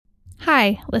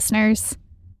Hi, listeners.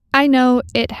 I know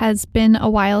it has been a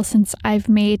while since I've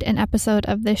made an episode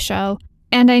of this show,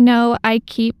 and I know I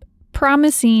keep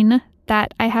promising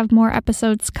that I have more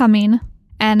episodes coming,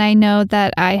 and I know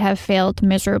that I have failed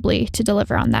miserably to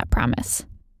deliver on that promise.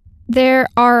 There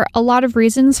are a lot of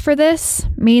reasons for this,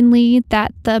 mainly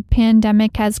that the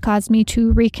pandemic has caused me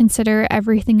to reconsider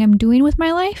everything I'm doing with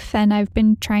my life, and I've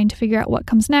been trying to figure out what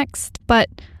comes next. But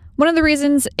one of the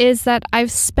reasons is that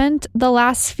I've spent the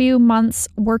last few months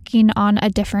working on a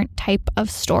different type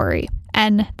of story,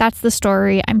 and that's the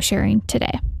story I'm sharing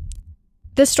today.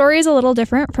 This story is a little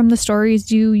different from the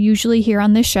stories you usually hear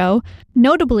on this show,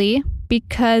 notably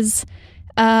because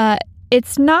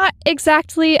it's not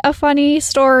exactly a funny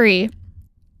story.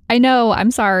 I know, I'm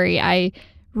sorry. I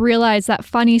realize that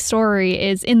funny story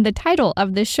is in the title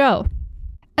of this show.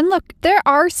 And look, there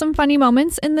are some funny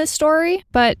moments in this story,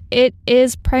 but it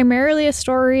is primarily a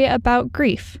story about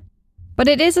grief. But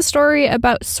it is a story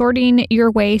about sorting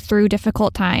your way through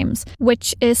difficult times,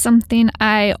 which is something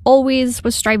I always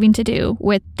was striving to do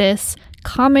with this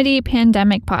comedy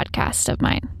pandemic podcast of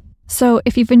mine. So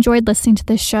if you've enjoyed listening to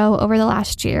this show over the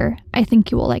last year, I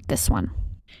think you will like this one.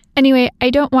 Anyway,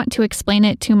 I don't want to explain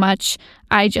it too much.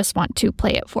 I just want to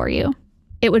play it for you.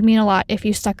 It would mean a lot if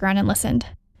you stuck around and listened.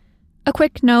 A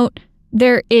quick note,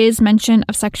 there is mention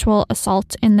of sexual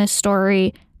assault in this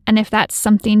story, and if that's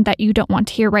something that you don't want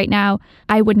to hear right now,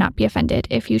 I would not be offended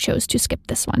if you chose to skip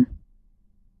this one.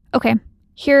 Okay,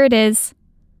 here it is.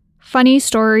 Funny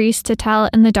Stories to Tell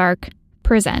in the Dark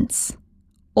presents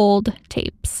Old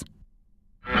Tapes.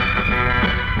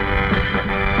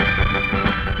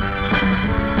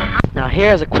 Now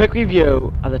here's a quick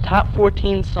review of the top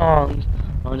 14 songs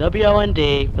on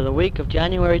WOND for the week of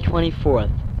January 24th.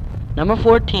 Number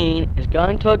 14 is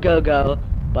Going to a Go-Go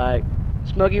by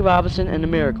Smokey Robinson and the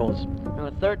Miracles.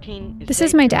 Number 13 is... This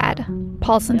is my dad,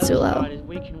 Paul Sansulo.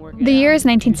 The year is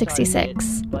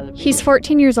 1966. He's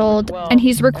 14 years old, and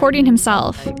he's recording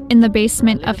himself in the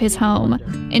basement of his home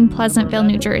in Pleasantville,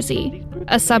 New Jersey,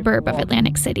 a suburb of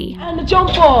Atlantic City. And the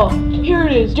jump ball! Here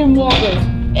it is, Jim Walker.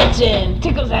 It's in.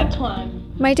 Tickles that twine.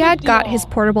 My dad got his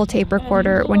portable tape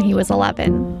recorder when he was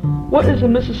 11. What is the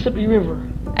Mississippi River?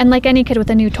 And like any kid with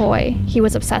a new toy, he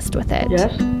was obsessed with it.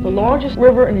 Yes, the largest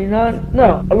river in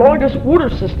the largest water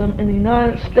system in the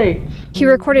United States. He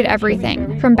recorded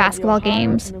everything, from basketball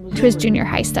games to his junior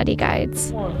high study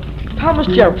guides. Thomas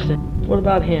Jefferson. What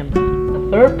about him? The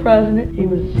third president, he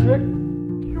was strict.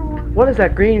 What is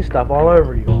that green stuff all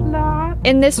over you?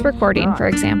 In this recording, for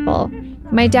example,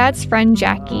 my dad's friend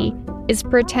Jackie is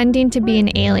pretending to be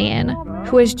an alien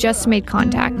who has just made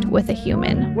contact with a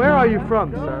human. Where are you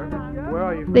from, sir? Where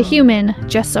are you from? The human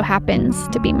just so happens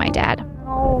to be my dad.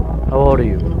 How old are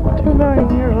you? 2 million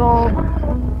years old.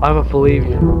 I don't believe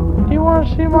you. Do you want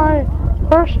to see my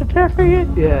birth certificate?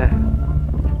 Yeah.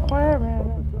 Wait a minute.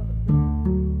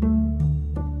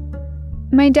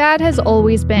 My dad has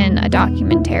always been a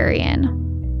documentarian.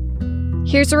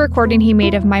 Here's a recording he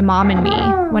made of my mom and me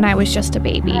when I was just a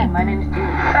baby. My name's Steve.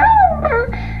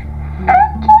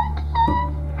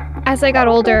 As I got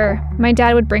older, my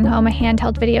dad would bring home a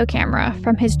handheld video camera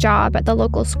from his job at the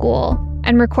local school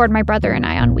and record my brother and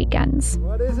I on weekends.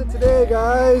 What is it today,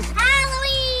 guys?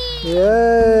 Halloween!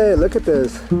 Yay, look at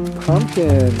this.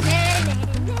 Pumpkin.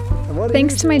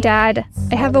 Thanks to my dad,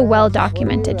 I have a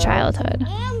well-documented childhood.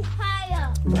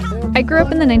 I grew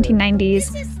up in the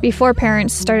 1990s, before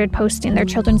parents started posting their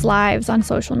children's lives on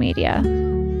social media.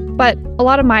 But a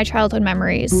lot of my childhood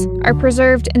memories are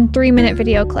preserved in 3-minute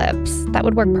video clips that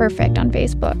would work perfect on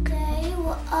Facebook. Okay,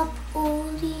 we're up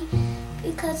early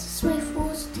because it's my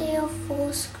first day of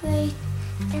first grade.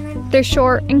 They're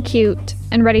short and cute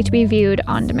and ready to be viewed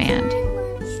on demand.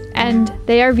 And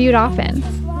they are viewed often.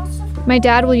 My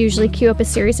dad will usually queue up a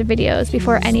series of videos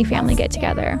before any family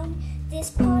get-together.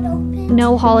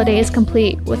 No holiday is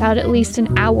complete without at least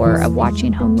an hour of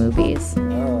watching home movies.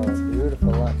 Oh,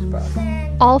 beautiful lunchbox.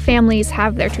 All families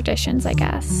have their traditions, I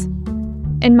guess.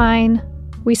 In mine,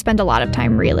 we spend a lot of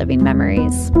time reliving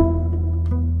memories.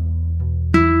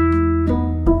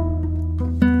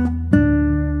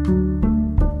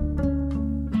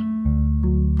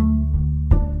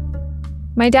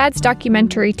 My dad's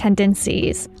documentary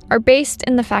tendencies are based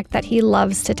in the fact that he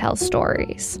loves to tell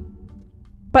stories.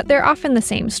 But they're often the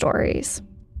same stories.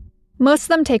 Most of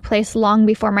them take place long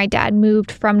before my dad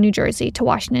moved from New Jersey to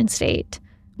Washington State,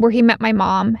 where he met my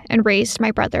mom and raised my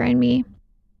brother and me.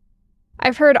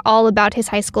 I've heard all about his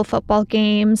high school football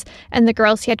games and the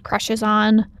girls he had crushes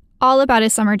on, all about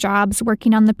his summer jobs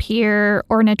working on the pier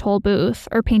or in a toll booth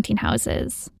or painting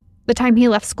houses, the time he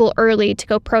left school early to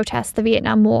go protest the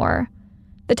Vietnam War,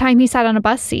 the time he sat on a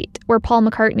bus seat where Paul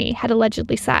McCartney had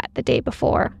allegedly sat the day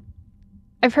before.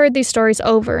 I've heard these stories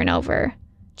over and over,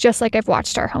 just like I've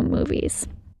watched our home movies.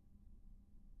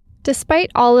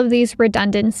 Despite all of these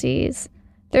redundancies,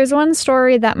 there's one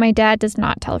story that my dad does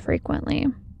not tell frequently.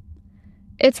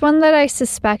 It's one that I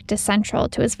suspect is central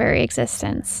to his very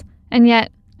existence, and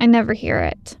yet I never hear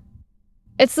it.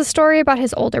 It's the story about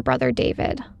his older brother,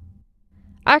 David.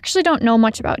 I actually don't know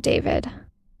much about David.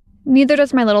 Neither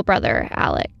does my little brother,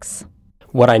 Alex.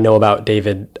 What I know about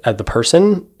David as the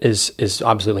person is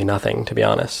absolutely nothing, to be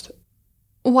honest.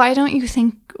 Why don't you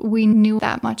think we knew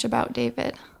that much about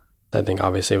David? I think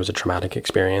obviously it was a traumatic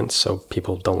experience, so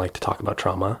people don't like to talk about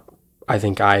trauma. I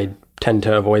think I tend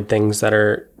to avoid things that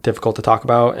are difficult to talk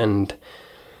about, and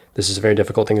this is a very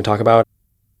difficult thing to talk about.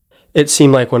 It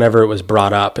seemed like whenever it was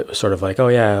brought up, it was sort of like, oh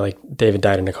yeah, like David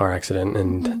died in a car accident,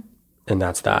 and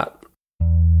that's that.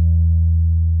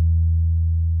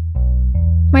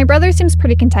 My brother seems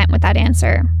pretty content with that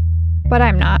answer, but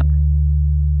I'm not.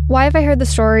 Why have I heard the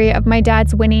story of my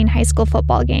dad's winning high school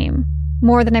football game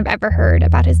more than I've ever heard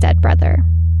about his dead brother?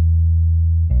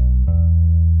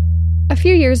 A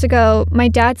few years ago, my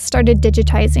dad started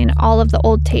digitizing all of the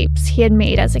old tapes he had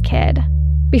made as a kid.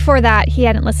 Before that, he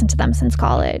hadn't listened to them since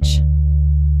college.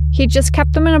 He'd just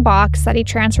kept them in a box that he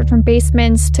transferred from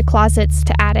basements to closets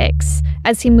to attics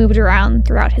as he moved around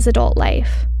throughout his adult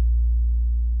life.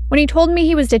 When he told me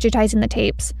he was digitizing the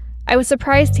tapes, I was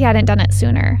surprised he hadn't done it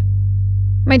sooner.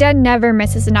 My dad never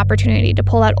misses an opportunity to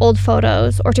pull out old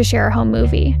photos or to share a home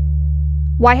movie.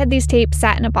 Why had these tapes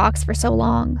sat in a box for so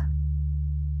long?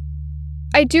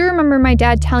 I do remember my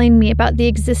dad telling me about the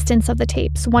existence of the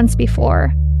tapes once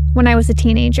before, when I was a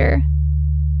teenager.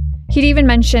 He'd even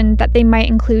mentioned that they might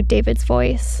include David's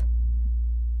voice.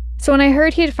 So when I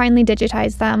heard he had finally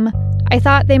digitized them, I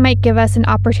thought they might give us an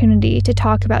opportunity to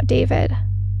talk about David.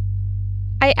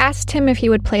 I asked him if he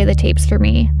would play the tapes for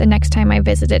me the next time I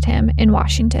visited him in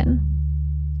Washington.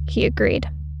 He agreed.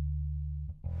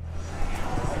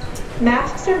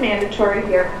 Masks are mandatory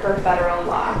here per federal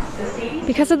law. The CDC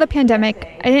because of the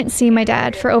pandemic, I didn't see my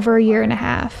dad for over a year and a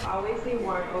half. always be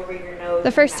worn over your nose.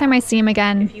 The first time I see him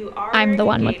again, I'm the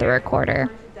one with the recorder.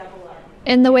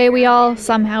 In the way we all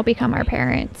somehow become our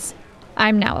parents,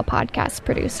 I'm now a podcast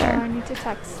producer. I need to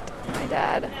text my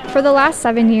dad. For the last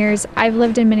 7 years, I've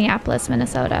lived in Minneapolis,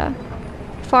 Minnesota,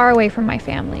 far away from my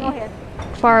family,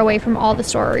 far away from all the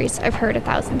stories I've heard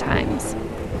 1,000 times.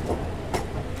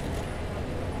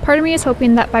 Part of me is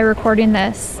hoping that by recording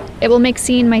this, it will make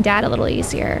seeing my dad a little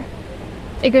easier.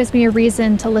 It gives me a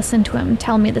reason to listen to him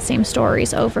tell me the same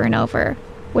stories over and over,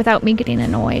 without me getting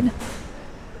annoyed.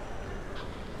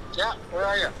 Yeah, where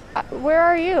are you? Where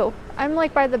are you? I'm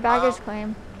by the baggage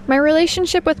claim. My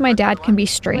relationship with my dad can be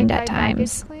strained at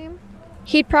times.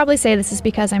 He'd probably say this is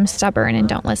because I'm stubborn and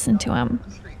don't listen to him.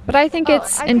 But I think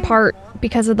it's, in part,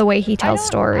 because of the way he tells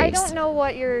stories. I don't know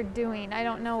what you're doing. I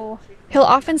don't know. He'll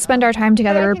often spend our time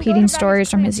together repeating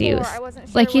stories from his youth.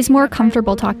 Like he's more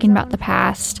comfortable talking about the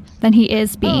past than he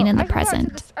is being in the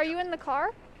present. Are you in the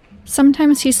car?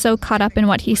 Sometimes he's so caught up in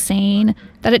what he's saying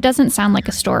that it doesn't sound like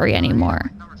a story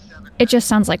anymore. It just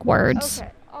sounds like words.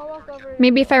 Okay. I'll walk over.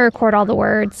 Maybe if I record all the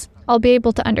words, I'll be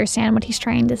able to understand what he's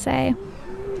trying to say.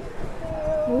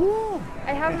 Ooh.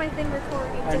 I have my thing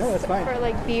recording I know, it's fine.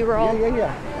 for B-roll.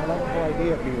 Yeah. I like the whole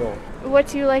idea of B-roll. What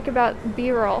do you like about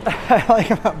B-roll? I like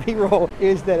about B-roll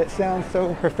is that it sounds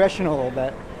so professional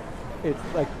that it's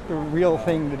like the real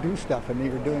thing to do stuff, and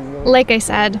you're doing really Like I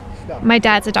said, stuff. my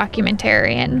dad's a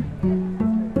documentarian.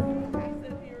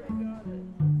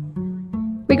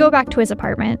 We go back to his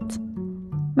apartment.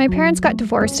 My parents got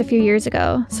divorced a few years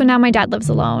ago, so now my dad lives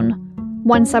alone,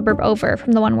 one suburb over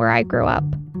from the one where I grew up.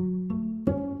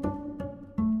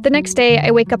 The next day,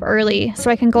 I wake up early so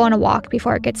I can go on a walk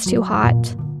before it gets too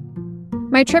hot.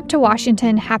 My trip to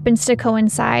Washington happens to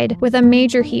coincide with a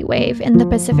major heat wave in the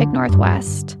Pacific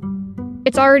Northwest.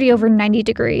 It's already over 90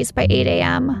 degrees by 8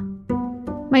 a.m.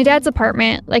 My dad's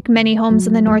apartment, like many homes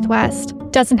in the Northwest,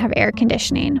 doesn't have air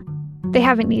conditioning. They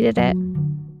haven't needed it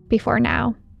before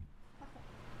now.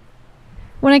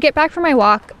 When I get back from my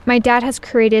walk, my dad has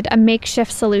created a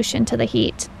makeshift solution to the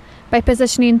heat by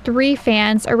positioning 3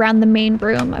 fans around the main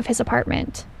room of his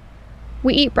apartment.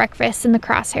 We eat breakfast in the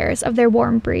crosshairs of their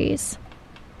warm breeze.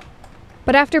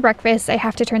 But after breakfast, I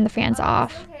have to turn the fans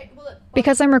off.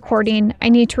 Because I'm recording, I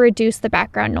need to reduce the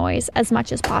background noise as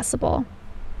much as possible.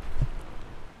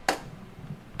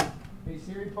 Hey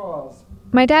Siri, pause.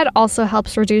 My dad also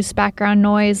helps reduce background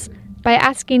noise by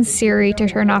asking Siri to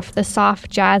turn off the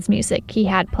soft jazz music he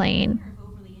had playing.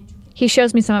 He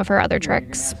shows me some of her other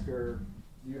tricks. Ask her,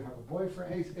 do you have a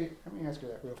boyfriend? Hey, let me ask her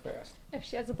that real fast. If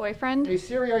she has a boyfriend? Hey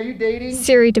Siri, are you dating?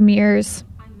 Siri demurs.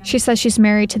 She says she's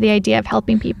married to the idea of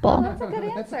helping people. That's a good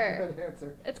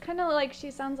answer. It's kind of like she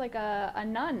sounds like a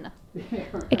nun.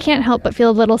 I can't help but feel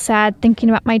a little sad thinking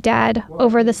about my dad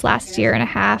over this last year and a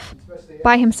half,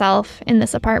 by himself in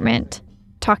this apartment,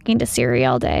 talking to Siri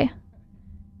all day.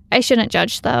 I shouldn't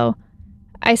judge, though.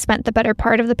 I spent the better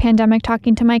part of the pandemic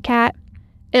talking to my cat.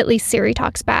 At least Siri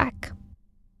talks back.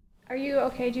 Are you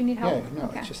okay? Do you need help? Yeah,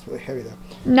 no, it's just really heavy though.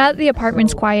 Now that the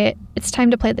apartment's quiet, it's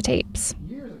time to play the tapes.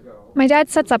 My dad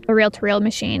sets up the reel-to-reel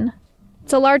machine.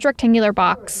 It's a large rectangular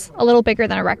box, a little bigger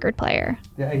than a record player.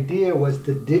 The idea was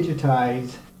to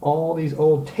digitize all these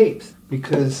old tapes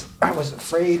because I was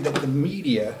afraid that the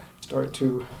media start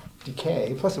to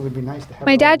decay. Plus, it would be nice to have.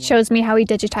 My dad shows me how he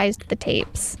digitized the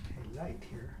tapes.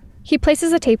 He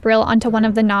places a tape reel onto one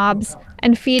of the knobs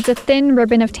and feeds a thin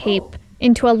ribbon of tape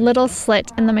into a little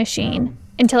slit in the machine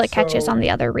until it catches on the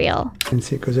other reel. You can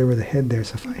see it goes over the head there,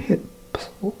 so if I hit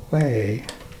play.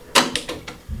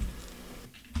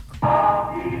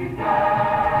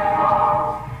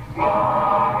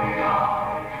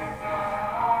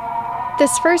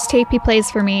 This first tape he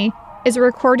plays for me is a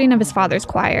recording of his father's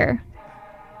choir.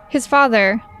 His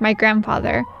father, my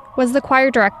grandfather, was the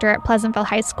choir director at Pleasantville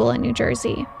High School in New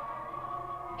Jersey.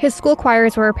 His school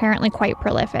choirs were apparently quite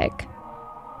prolific.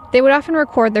 They would often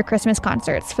record their Christmas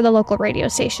concerts for the local radio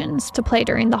stations to play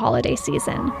during the holiday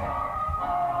season.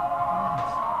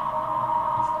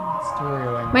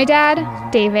 My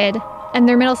dad, David, and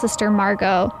their middle sister,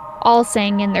 Margot, all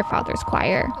sang in their father's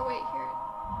choir.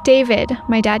 David,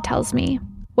 my dad tells me,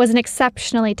 was an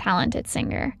exceptionally talented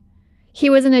singer. He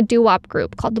was in a doo-wop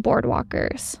group called the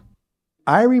Boardwalkers.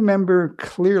 I remember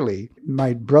clearly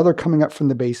my brother coming up from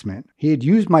the basement. He had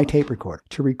used my tape recorder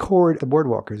to record the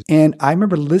Boardwalkers. And I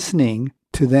remember listening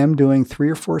to them doing 3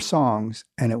 or 4 songs,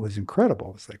 and it was incredible.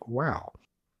 It was like, wow.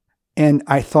 And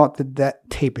I thought that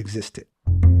tape existed.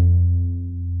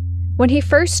 When he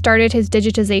first started his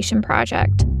digitization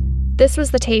project, this was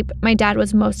the tape my dad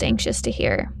was most anxious to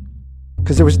hear.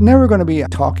 Because there was never going to be a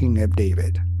talking of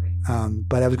David,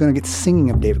 but I was going to get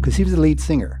singing of David because he was the lead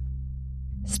singer.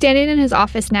 Standing in his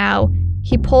office now,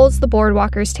 he pulls the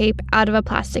Boardwalkers tape out of a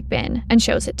plastic bin and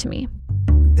shows it to me.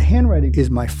 The handwriting is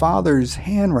my father's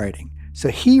handwriting, so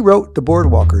he wrote the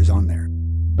Boardwalkers on there.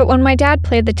 But when my dad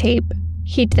played the tape,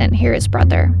 he didn't hear his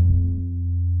brother.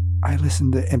 I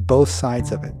listened to both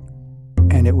sides of it.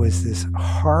 And it was this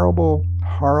horrible,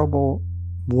 horrible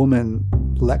woman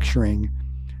lecturing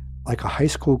like a high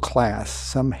school class,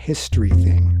 some history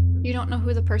thing. You don't know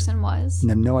who the person was? I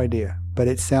have no idea. But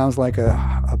it sounds like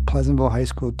a Pleasantville high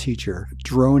school teacher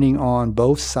droning on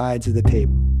both sides of the tape.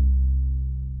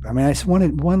 I mean, I just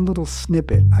wanted one little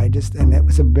snippet. And it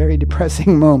was a very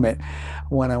depressing moment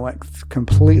when I went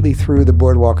completely through the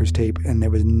Boardwalkers tape and there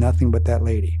was nothing but that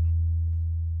lady.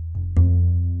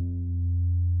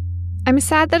 I'm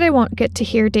sad that I won't get to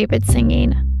hear David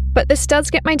singing, but this does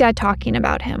get my dad talking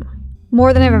about him,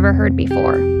 more than I've ever heard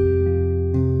before.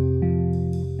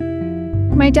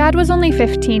 My dad was only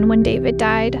 15 when David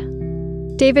died.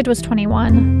 David was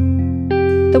 21.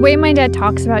 The way my dad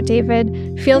talks about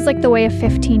David feels like the way a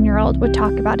 15-year-old would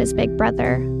talk about his big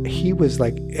brother. He was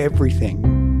like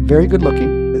everything. Very good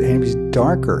looking, and he was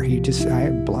darker. I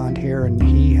had blonde hair, and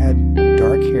he had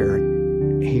dark hair.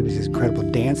 He was this incredible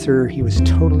dancer. He was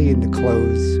totally into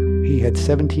clothes. He had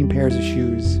 17 pairs of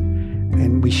shoes,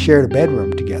 and we shared a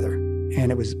bedroom together.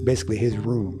 And it was basically his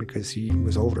room because he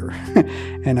was older.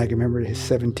 And I can remember his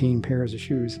 17 pairs of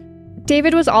shoes.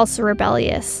 David was also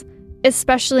rebellious,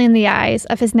 especially in the eyes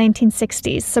of his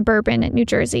 1960s suburban New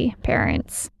Jersey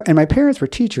parents. And my parents were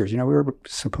teachers. We were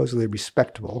supposedly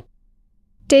respectable.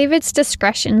 David's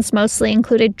discretions mostly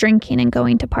included drinking and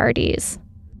going to parties.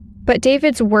 But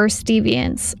David's worst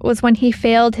deviance was when he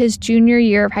failed his junior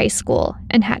year of high school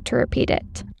and had to repeat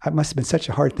it. It must have been such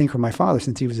a hard thing for my father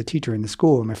since he was a teacher in the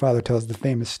school. And my father tells the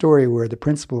famous story where the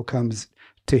principal comes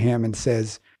to him and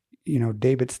says,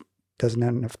 David doesn't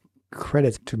have enough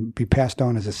credits to be passed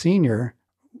on as a senior,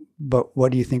 but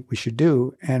what do you think we should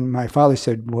do? And my father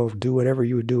said, well, do whatever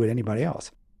you would do with anybody else.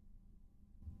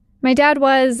 My dad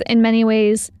was, in many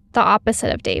ways, the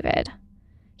opposite of David.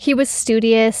 He was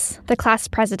studious, the class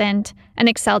president, and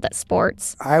excelled at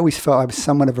sports. I always felt I was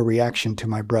somewhat of a reaction to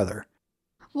my brother.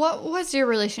 What was your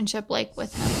relationship like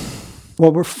with him?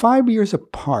 Well, we're 5 years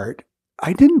apart.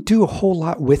 I didn't do a whole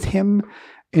lot with him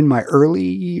in my early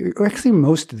years, or actually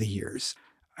most of the years.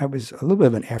 I was a little bit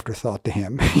of an afterthought to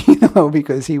him,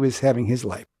 because he was having his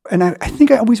life. And I think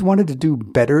I always wanted to do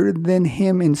better than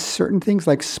him in certain things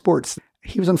like sports.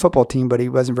 He was on the football team, but he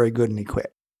wasn't very good and he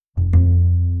quit.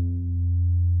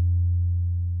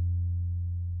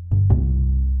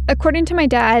 According to my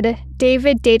dad,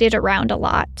 David dated around a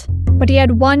lot, but he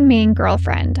had one main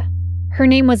girlfriend. Her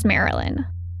name was Marilyn.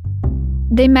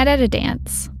 They met at a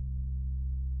dance.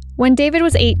 When David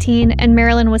was 18 and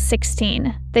Marilyn was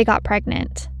 16, they got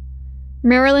pregnant.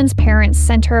 Marilyn's parents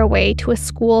sent her away to a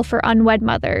school for unwed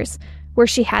mothers where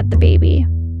she had the baby,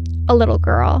 a little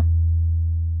girl.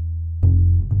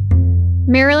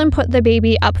 Marilyn put the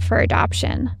baby up for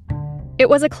adoption. It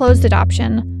was a closed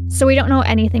adoption, so we don't know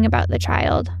anything about the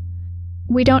child.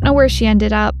 We don't know where she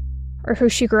ended up, or who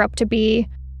she grew up to be,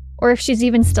 or if she's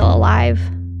even still alive.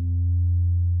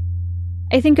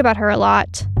 I think about her a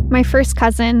lot, my first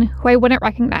cousin, who I wouldn't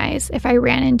recognize if I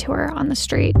ran into her on the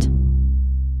street.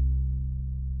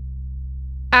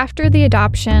 After the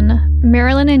adoption,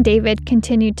 Marilyn and David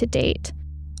continued to date,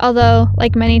 although,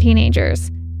 like many teenagers,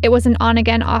 it was an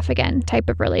on-again, off-again type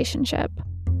of relationship.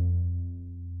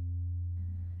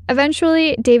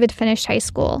 Eventually, David finished high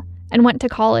school and went to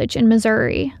college in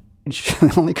Missouri.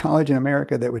 The only college in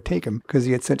America that would take him because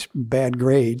he had such bad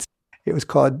grades. It was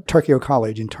called Tarkio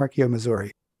College in Tarkio,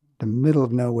 Missouri, the middle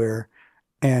of nowhere.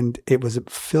 And it was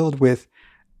filled with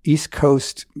East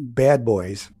Coast bad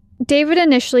boys. David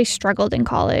initially struggled in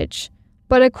college,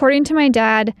 but according to my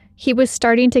dad, he was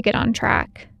starting to get on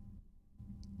track.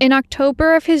 In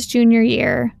October of his junior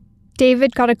year,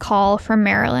 David got a call from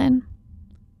Marilyn.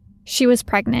 She was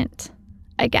pregnant,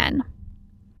 again.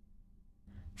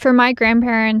 For my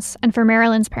grandparents, and for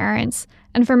Marilyn's parents,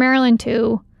 and for Marilyn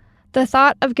too, the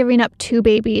thought of giving up 2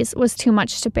 babies was too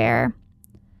much to bear.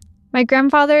 My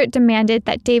grandfather demanded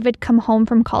that David come home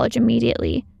from college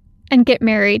immediately and get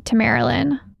married to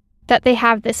Marilyn, that they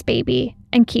have this baby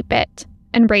and keep it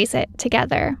and raise it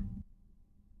together.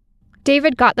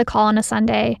 David got the call on a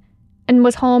Sunday and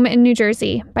was home in New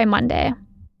Jersey by Monday.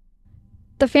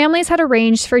 The families had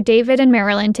arranged for David and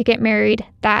Marilyn to get married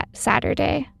that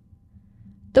Saturday.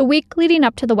 The week leading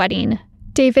up to the wedding,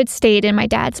 David stayed in my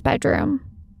dad's bedroom,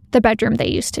 the bedroom they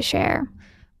used to share.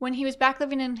 When he was back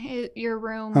living in your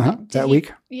room, that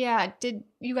week? Yeah. Did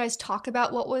you guys talk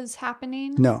about what was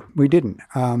happening? No, we didn't.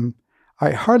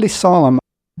 I hardly saw him.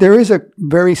 There is a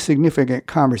very significant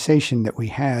conversation that we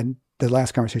had, the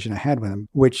last conversation I had with him,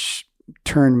 which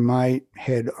turned my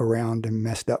head around and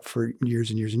messed up for years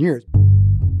and years and years.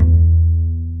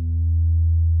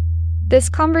 This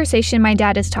conversation my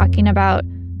dad is talking about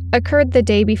occurred the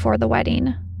day before the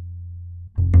wedding.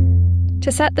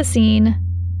 To set the scene,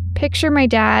 picture my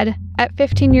dad at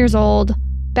 15 years old,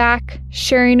 back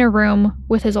sharing a room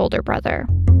with his older brother.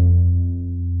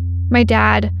 My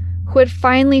dad, who had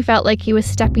finally felt like he was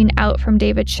stepping out from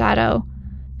David's shadow,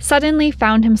 suddenly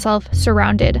found himself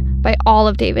surrounded by all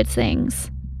of David's things,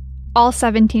 all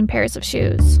 17 pairs of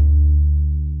shoes.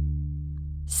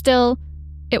 Still,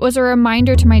 it was a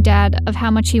reminder to my dad of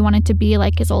how much he wanted to be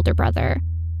like his older brother,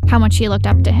 how much he looked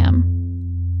up to him.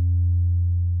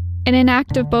 In an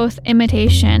act of both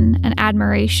imitation and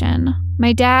admiration,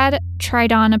 my dad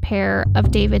tried on a pair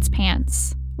of David's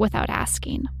pants without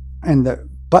asking. And the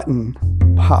button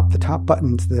pop, the top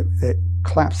buttons that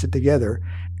claps it together,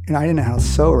 and I didn't know how to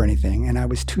sew or anything, and I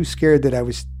was too scared that I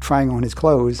was trying on his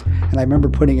clothes, and I remember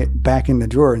putting it back in the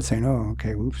drawer and saying, oh,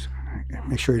 okay, whoops,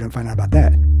 make sure you don't find out about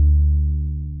that.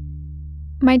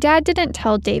 My dad didn't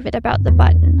tell David about the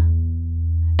button.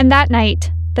 And that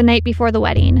night, the night before the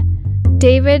wedding,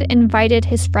 David invited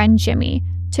his friend Jimmy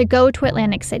to go to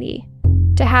Atlantic City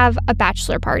to have a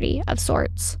bachelor party of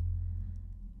sorts.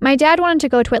 My dad wanted to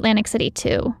go to Atlantic City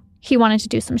too. He wanted to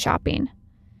do some shopping.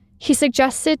 He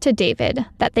suggested to David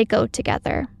that they go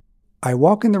together. I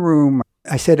walk in the room.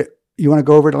 I said, you want to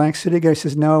go over to Atlantic City? The guy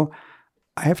says, no,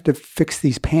 I have to fix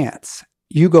these pants.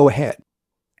 You go ahead.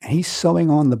 And he's sewing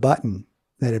on the button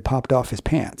that had popped off his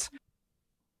pants.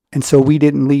 And so we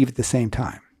didn't leave at the same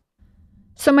time.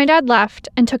 So my dad left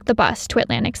and took the bus to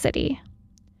Atlantic City.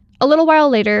 A little while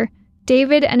later,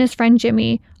 David and his friend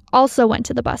Jimmy also went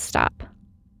to the bus stop.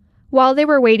 While they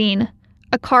were waiting,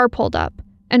 a car pulled up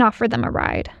and offered them a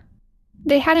ride.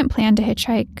 They hadn't planned to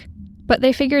hitchhike, but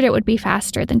they figured it would be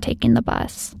faster than taking the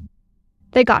bus.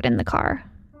 They got in the car.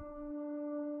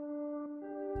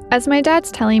 As my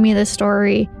dad's telling me this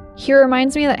story, he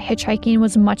reminds me that hitchhiking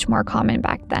was much more common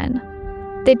back then.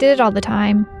 They did it all the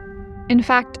time. In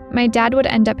fact, my dad would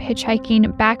end up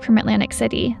hitchhiking back from Atlantic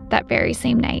City that very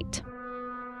same night.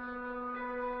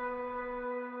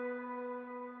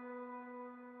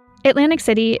 Atlantic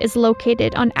City is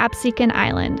located on Absecon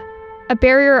Island, a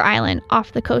barrier island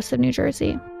off the coast of New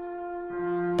Jersey.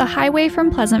 The highway from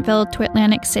Pleasantville to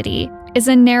Atlantic City is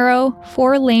a narrow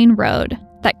 4-lane road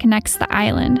that connects the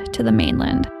island to the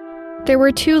mainland. There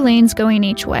were 2 lanes going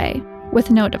each way,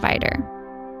 with no divider.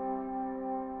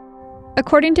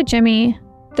 According to Jimmy,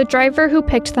 the driver who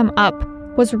picked them up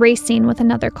was racing with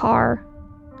another car.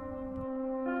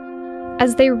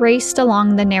 As they raced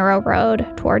along the narrow road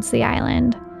towards the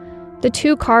island, the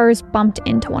two cars bumped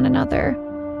into one another,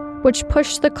 which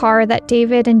pushed the car that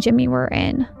David and Jimmy were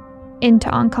in into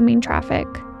oncoming traffic.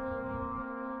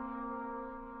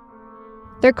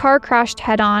 Their car crashed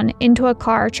head-on into a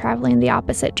car traveling the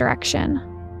opposite direction.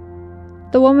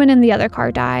 The woman in the other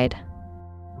car died.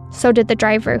 So did the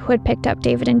driver who had picked up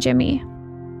David and Jimmy.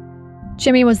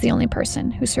 Jimmy was the only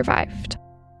person who survived.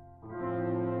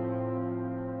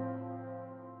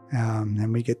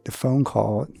 Then we get the phone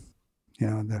call,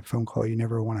 the phone call you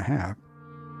never want to have.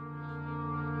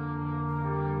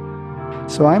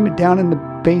 So I'm down in the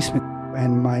basement,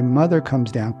 and my mother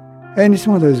comes down. And it's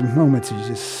one of those moments that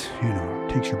just,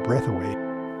 takes your breath away.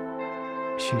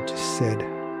 She just said,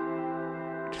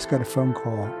 just got a phone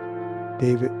call.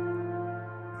 David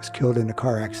was killed in a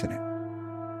car accident.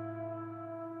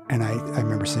 And I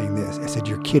remember saying this. I said,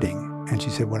 "You're kidding." And she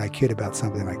said, "Would I kid about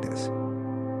something like this?"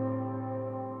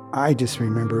 I just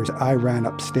remember I ran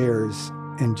upstairs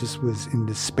and just was in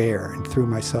despair and threw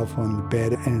myself on the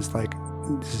bed. And it's like,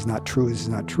 this is not true. This is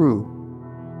not true.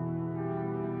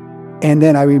 And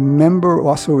then I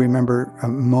also remember a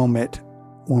moment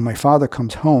when my father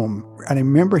comes home. And I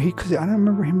remember because I don't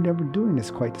remember him never doing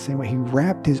this quite the same way. He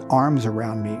wrapped his arms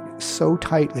around me so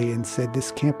tightly and said,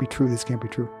 "This can't be true. This can't be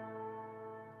true."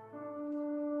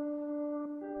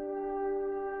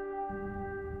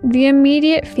 The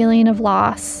immediate feeling of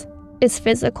loss is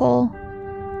physical.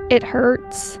 It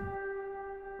hurts.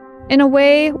 In a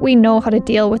way, we know how to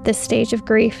deal with this stage of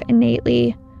grief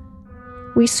innately.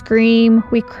 We scream,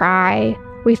 we cry,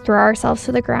 we throw ourselves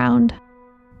to the ground.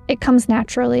 It comes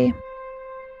naturally.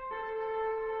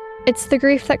 It's the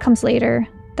grief that comes later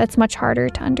that's much harder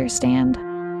to understand.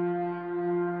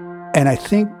 And I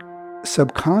think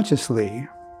subconsciously,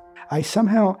 I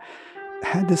somehow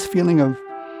had this feeling of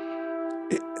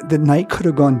the night could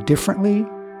have gone differently.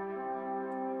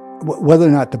 Whether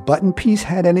or not the button piece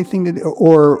had anything to do,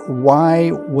 or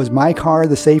why was my car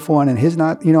the safe one and his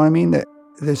not, you know what I mean?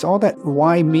 There's all that,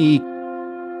 why me?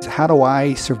 How do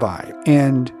I survive?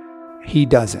 And he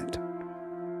doesn't.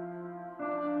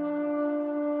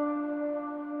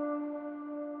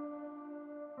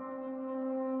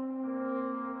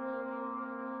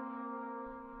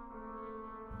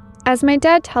 As my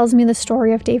dad tells me the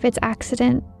story of David's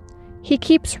accident, he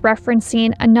keeps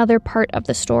referencing another part of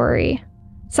the story,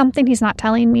 something he's not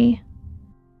telling me.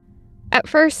 At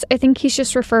first, I think he's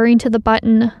just referring to the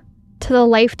button, to the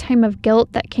lifetime of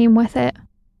guilt that came with it.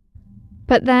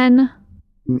 But then...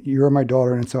 You're my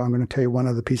daughter, and so I'm going to tell you one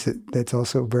other piece that's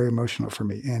also very emotional for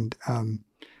me, and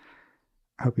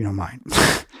I hope you don't mind.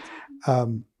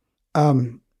 The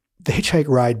hitchhike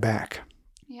ride back.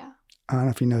 Yeah. I don't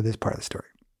know if you know this part of the story.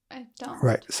 I don't.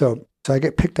 Right. So I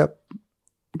get picked up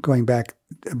going back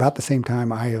about the same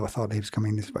time I thought he was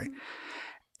coming this way.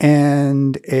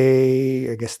 And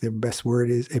I guess the best word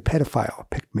is a pedophile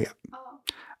picked me up,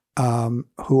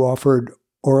 who offered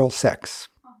oral sex,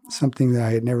 something that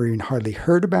I had never even hardly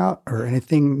heard about or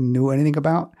knew anything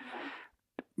about.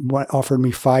 Offered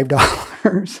me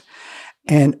 $5.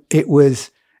 And it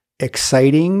was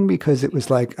exciting because it was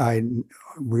like,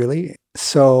 really?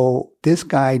 So this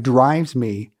guy drives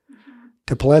me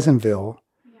to Pleasantville,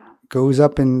 goes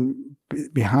up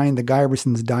behind the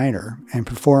Guyverson's diner and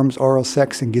performs oral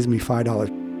sex and gives me $5.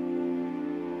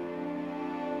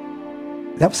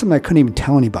 That was something I couldn't even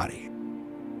tell anybody.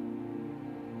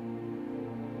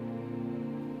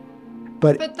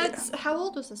 But that's, how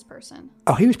old was this person?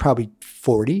 Oh, he was probably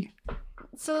 40.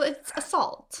 So it's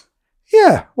assault.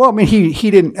 Yeah. Well, I mean,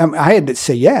 he didn't. I had to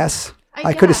say yes.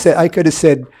 I could have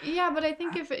said. Yeah, but I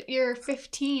think if you're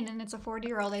 15 and it's a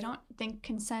 40-year-old, I don't think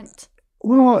consent.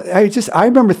 Well, I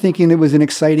remember thinking it was an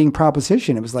exciting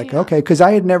proposition. It was like, okay, because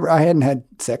I hadn't had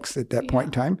sex at that point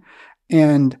in time,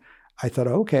 and I thought,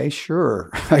 okay,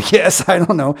 sure, I guess, I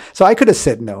don't know. So I could have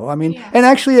said no. I mean, and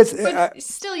actually, but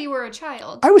still, you were a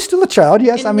child. I was still a child.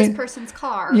 Yes, in this person's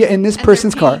car. Yeah, in this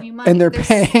person's car, and they're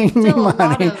paying me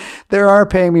money. They are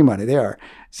paying me money. They are.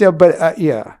 So, but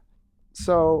yeah.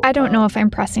 So I don't know if I'm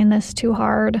pressing this too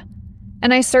hard,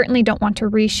 and I certainly don't want to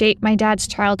reshape my dad's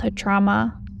childhood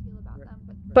trauma.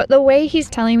 But the way he's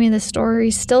telling me the story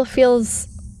still feels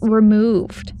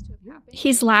removed.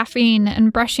 He's laughing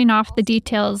and brushing off the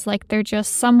details like they're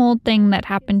just some old thing that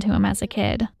happened to him as a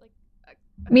kid.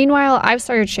 Meanwhile, I've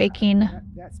started shaking.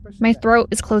 My throat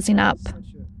is closing up.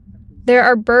 There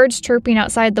are birds chirping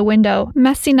outside the window,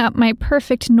 messing up my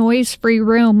perfect noise-free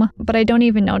room, but I don't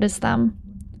even notice them.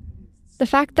 The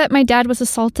fact that my dad was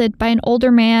assaulted by an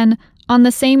older man on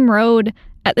the same road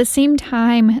at the same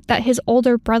time that his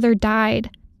older brother died.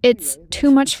 It's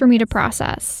too much for me to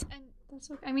process. And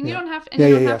that's okay. I mean, you don't have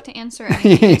to, have to answer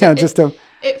anything.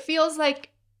 It feels like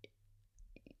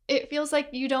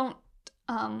you don't.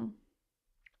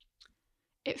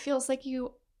 It feels like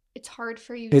it's hard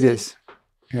for you. It is.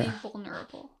 Be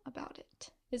vulnerable about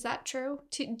it. Is that true?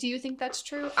 Do you think that's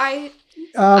true? I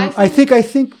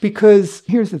think because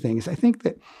here's the thing: is I think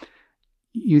that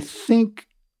you think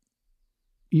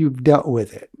you've dealt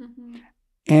with it,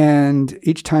 and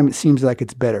each time it seems like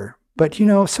it's better. But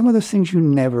some of those things you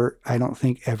never, I don't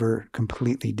think, ever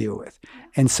completely deal with.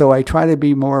 And so I try to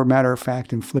be more matter of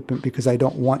fact and flippant because I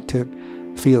don't want to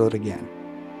feel it again.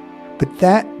 But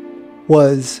that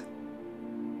was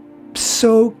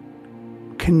so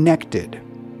connected.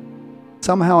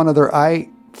 Somehow or another, I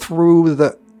threw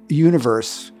the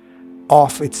universe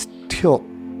off its tilt.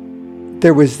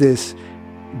 There was this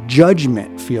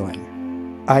judgment feeling.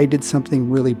 I did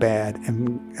something really bad,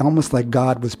 and almost like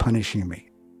God was punishing me.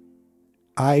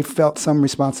 I felt some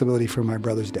responsibility for my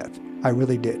brother's death. I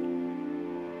really did.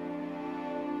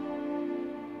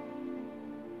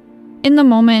 In the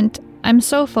moment, I'm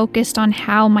so focused on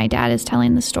how my dad is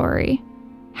telling the story,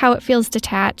 how it feels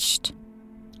detached.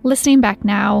 Listening back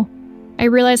now, I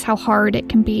realize how hard it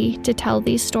can be to tell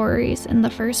these stories in the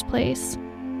first place.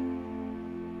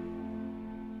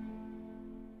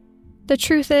 The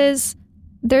truth is,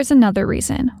 there's another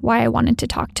reason why I wanted to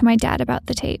talk to my dad about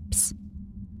the tapes.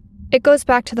 It goes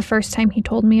back to the first time he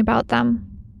told me about them,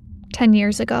 10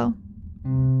 years ago.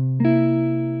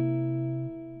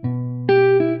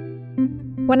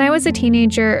 When I was a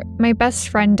teenager, my best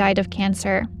friend died of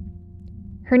cancer.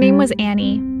 Her name was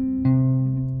Annie.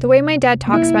 The way my dad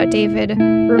talks about David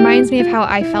reminds me of how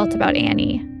I felt about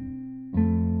Annie.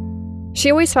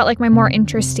 She always felt like my more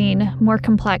interesting, more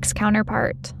complex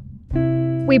counterpart.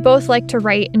 We both liked to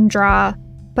write and draw,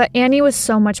 but Annie was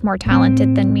so much more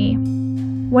talented than me.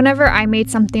 Whenever I made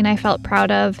something I felt proud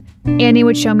of, Annie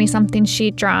would show me something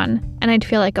she'd drawn, and I'd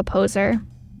feel like a poser,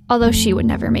 although she would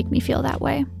never make me feel that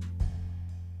way.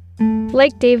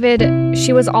 Like David,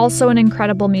 she was also an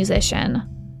incredible musician.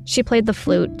 She played the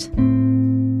flute.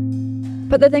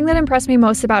 But the thing that impressed me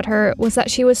most about her was that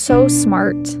she was so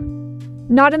smart.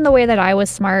 Not in the way that I was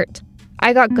smart.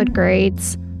 I got good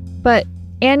grades. But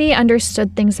Annie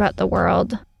understood things about the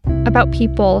world, about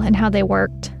people and how they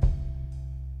worked.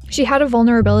 She had a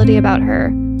vulnerability about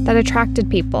her that attracted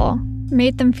people,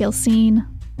 made them feel seen.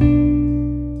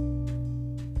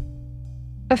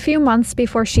 A few months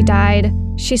before she died,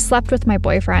 she slept with my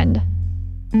boyfriend.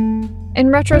 In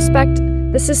retrospect,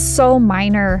 this is so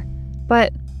minor,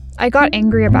 but I got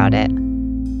angry about it.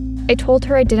 I told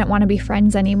her I didn't want to be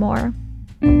friends anymore,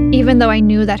 even though I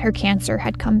knew that her cancer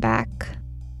had come back.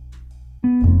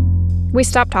 We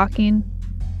stopped talking.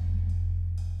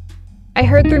 I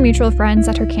heard through mutual friends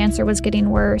that her cancer was getting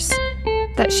worse,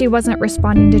 that she wasn't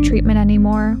responding to treatment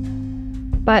anymore,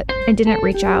 but I didn't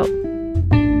reach out.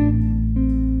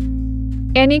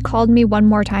 Annie called me one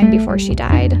more time before she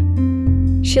died.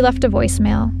 She left a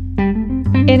voicemail.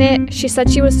 In it, she said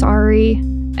she was sorry,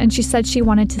 and she said she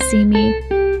wanted to see me.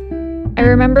 I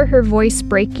remember her voice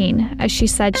breaking as she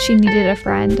said she needed a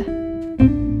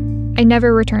friend. I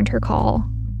never returned her call.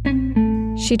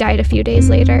 She died a few days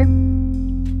later.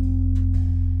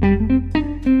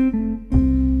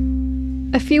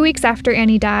 A few weeks after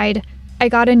Annie died, I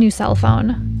got a new cell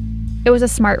phone. It was a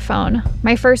smartphone,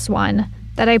 my first one,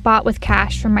 that I bought with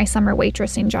cash from my summer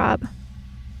waitressing job.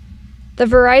 The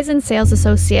Verizon sales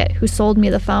associate who sold me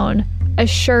the phone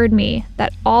assured me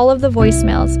that all of the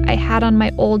voicemails I had on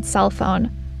my old cell phone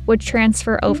would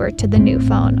transfer over to the new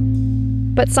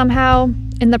phone. But somehow,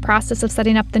 in the process of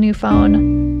setting up the new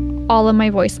phone, all of my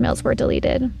voicemails were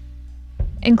deleted,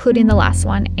 including the last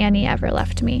one Annie ever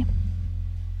left me.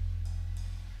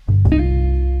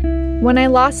 When I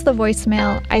lost the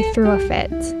voicemail, I threw a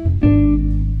fit.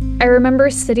 I remember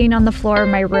sitting on the floor of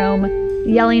my room,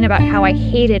 yelling about how I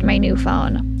hated my new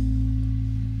phone.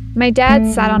 My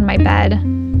dad sat on my bed,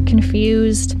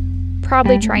 confused,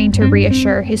 probably trying to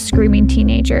reassure his screaming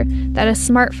teenager that a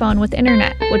smartphone with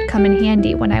internet would come in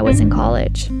handy when I was in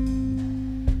college.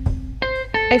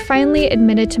 I finally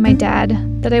admitted to my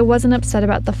dad that I wasn't upset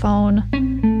about the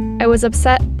phone. I was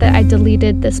upset that I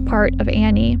deleted this part of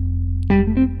Annie.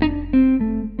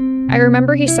 I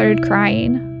remember he started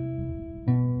crying.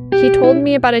 He told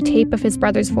me about a tape of his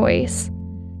brother's voice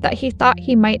that he thought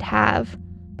he might have,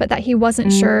 but that he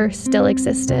wasn't sure still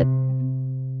existed.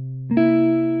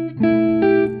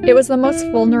 It was the most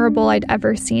vulnerable I'd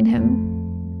ever seen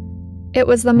him. It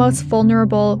was the most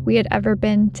vulnerable we had ever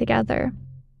been together.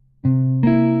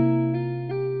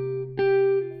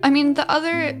 mean, the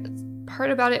other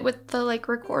part about it with the like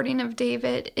recording of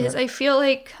David is I feel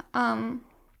like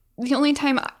the only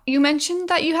time you mentioned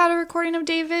that you had a recording of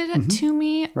David to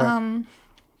me, Right.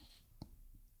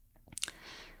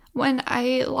 when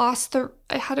I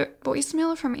had a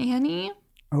voicemail from Annie.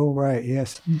 Oh, right.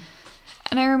 Yes.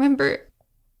 And I remember,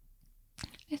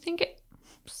 sorry.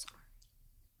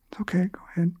 Okay, go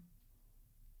ahead.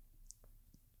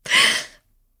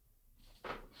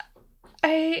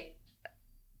 I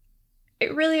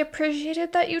really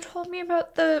appreciated that you told me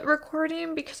about the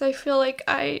recording because I feel like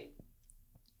I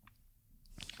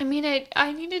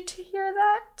needed to hear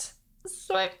that.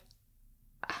 So I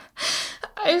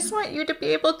just want you to be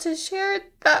able to share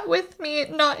that with me,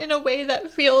 not in a way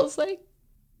that feels like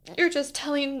you're just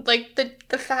telling like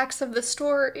the facts of the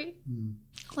story.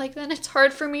 Like then it's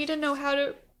hard for me to know how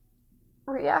to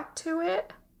react to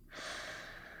it.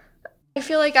 I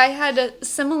feel like I had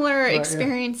similar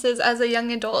experiences as a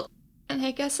young adult, and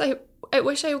I guess I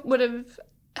wish I would have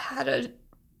had a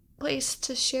place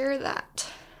to share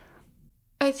that.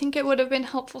 I think it would have been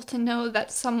helpful to know that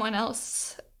someone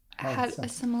else had a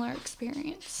similar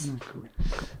experience.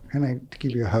 Can I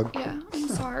give you a hug? Yeah, I'm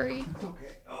sorry.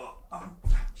 Okay.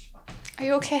 Are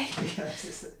you okay? Yeah, it's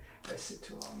just that I sit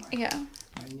too long. Yeah.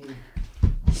 My knee.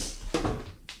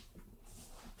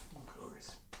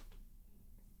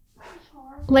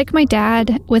 Like my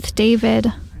dad with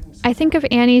David, I think of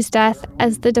Annie's death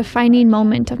as the defining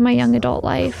moment of my young adult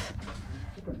life.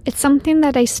 It's something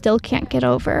that I still can't get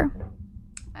over.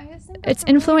 It's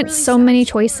influenced so many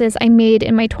choices I made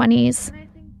in my 20s,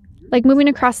 like moving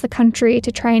across the country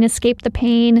to try and escape the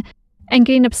pain and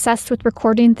getting obsessed with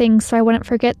recording things so I wouldn't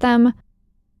forget them,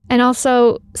 and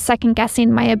also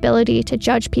second-guessing my ability to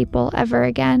judge people ever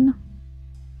again.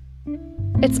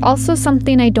 It's also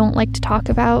something I don't like to talk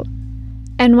about,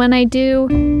 and when I do,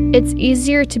 it's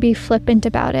easier to be flippant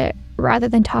about it rather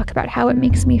than talk about how it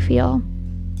makes me feel.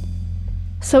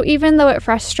 So even though it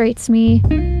frustrates me,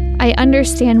 I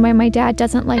understand why my dad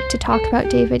doesn't like to talk about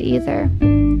David either.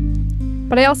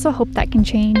 But I also hope that can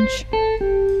change.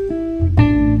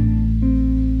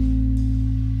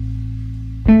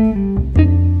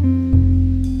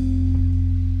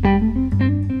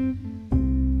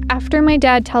 After my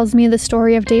dad tells me the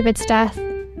story of David's death,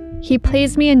 he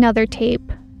plays me another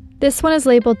tape. This one is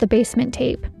labeled the basement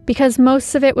tape because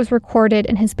most of it was recorded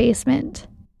in his basement.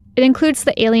 It includes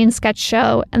the Alien sketch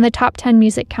show and the top 10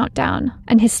 music countdown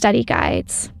and his study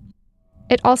guides.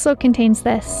 It also contains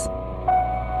this.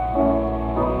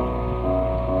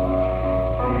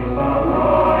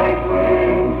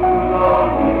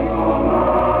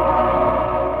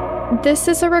 This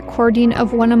is a recording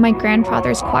of one of my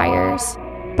grandfather's choirs,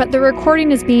 but the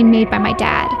recording is being made by my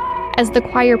dad as the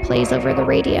choir plays over the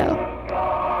radio.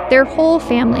 Their whole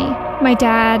family, my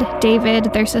dad,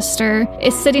 David, their sister,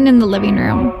 is sitting in the living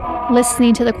room,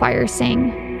 listening to the choir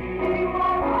sing.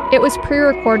 It was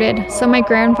pre-recorded, so my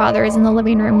grandfather is in the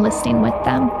living room listening with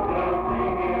them.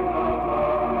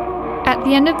 At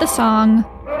the end of the song,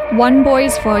 one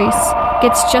boy's voice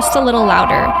gets just a little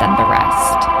louder than the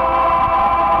rest.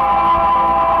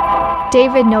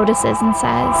 David notices and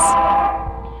says,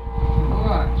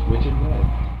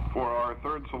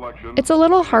 "It's a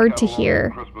little hard to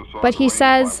hear, but he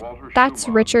says, 'That's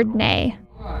Richard Ney,'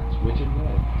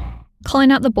 calling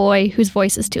out the boy whose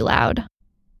voice is too loud."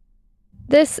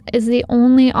 This is the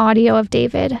only audio of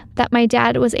David that my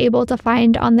dad was able to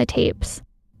find on the tapes,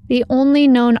 the only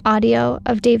known audio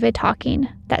of David talking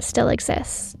that still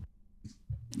exists.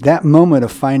 That moment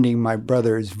of finding my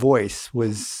brother's voice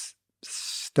was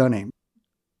stunning.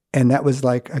 And that was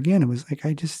like, again, it was like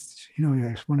I just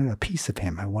wanted a piece of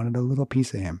him. I wanted a little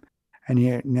piece of him. And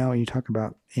yet now you talk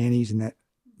about Annie's and that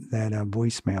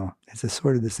voicemail. It's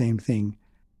sort of the same thing.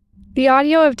 The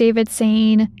audio of David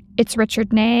saying, "It's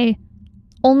Richard Ney,"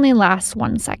 only lasts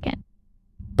 1 second.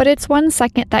 But it's 1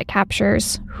 second that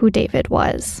captures who David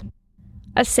was.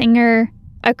 A singer,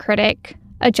 a critic,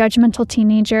 a judgmental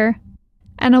teenager,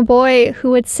 and a boy who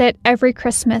would sit every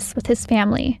Christmas with his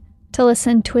family to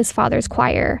listen to his father's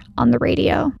choir on the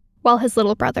radio while his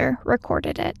little brother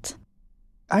recorded it.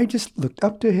 I just looked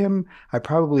up to him. I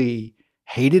probably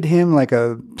hated him like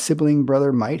a sibling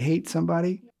brother might hate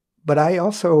somebody. But I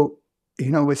also, it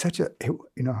was such a,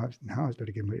 now I was better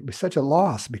again, it was such a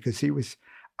loss because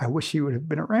I wish he would have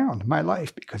been around my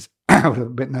life because it would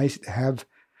have been nice to have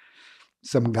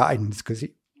some guidance because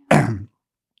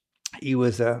he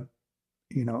was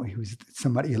he was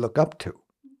somebody you look up to.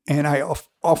 And I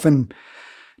often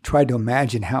tried to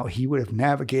imagine how he would have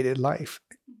navigated life.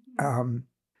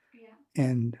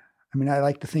 And I mean, I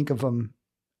like to think of him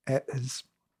as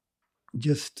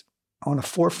just on the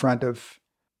forefront of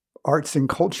arts and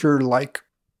culture like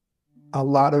a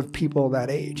lot of people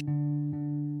that age.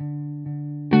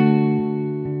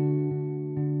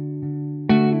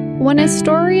 When a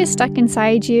story is stuck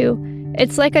inside you,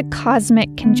 it's like a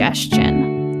cosmic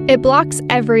congestion. It blocks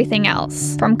everything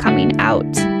else from coming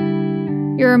out.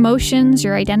 Your emotions,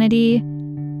 your identity,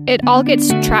 it all gets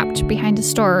trapped behind a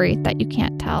story that you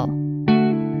can't tell.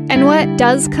 And what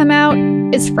does come out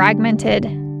is fragmented,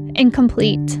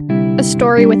 incomplete, a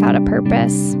story without a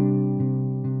purpose.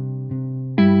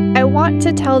 I want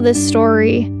to tell this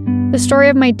story, the story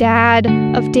of my dad,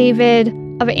 of David,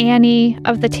 of Annie,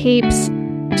 of the tapes,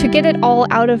 to get it all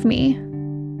out of me.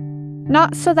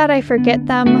 Not so that I forget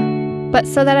them, but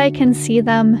so that I can see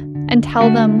them and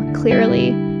tell them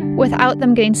clearly, without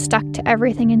them getting stuck to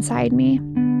everything inside me.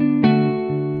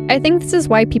 I think this is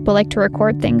why people like to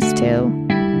record things too.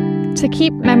 To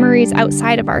keep memories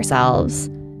outside of ourselves,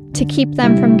 to keep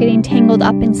them from getting tangled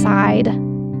up inside,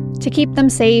 to keep them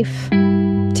safe,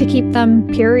 to keep them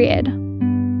period.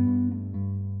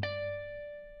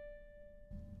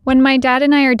 When my dad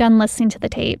and I are done listening to the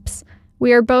tapes,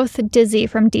 we are both dizzy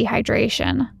from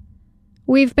dehydration.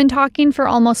 We've been talking for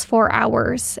almost 4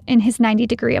 hours in his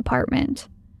 90-degree apartment.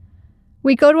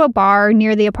 We go to a bar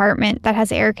near the apartment that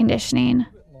has air conditioning.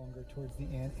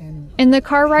 In the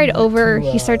car ride over,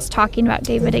 he starts talking about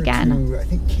David again. I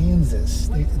think Kansas,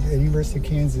 the University of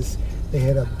Kansas, they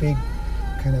had a big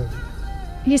kind of...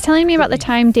 He's telling me about the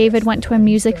time David went to a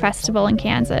music festival in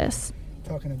Kansas.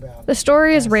 The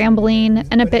story is rambling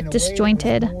and a bit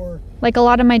disjointed, like a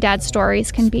lot of my dad's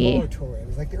stories can be.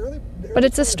 But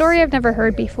it's a story I've never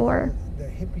heard before.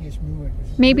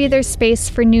 Maybe there's space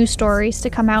for new stories to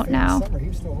come out now.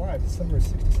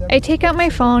 I take out my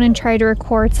phone and try to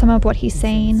record some of what he's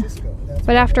saying,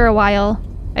 but after a while,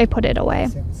 I put it away.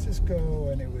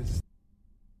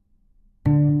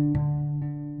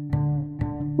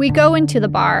 We go into the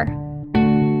bar.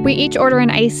 We each order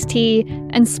an iced tea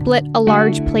and split a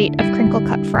large plate of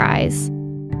crinkle-cut fries.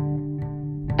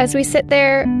 As we sit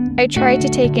there, I try to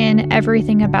take in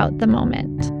everything about the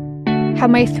moment. How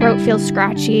my throat feels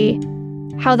scratchy,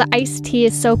 how the iced tea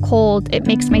is so cold it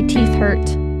makes my teeth hurt,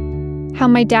 how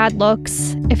my dad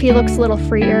looks, if he looks a little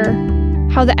freer,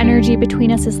 how the energy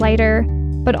between us is lighter,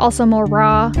 but also more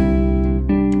raw,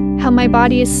 how my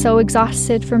body is so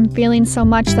exhausted from feeling so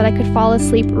much that I could fall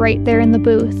asleep right there in the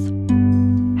booth,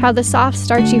 how the soft,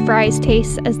 starchy fries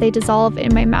taste as they dissolve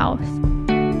in my mouth.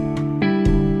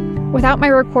 Without my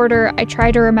recorder, I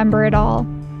try to remember it all.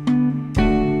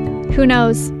 Who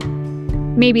knows?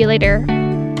 Maybe later,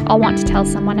 I'll want to tell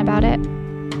someone about it.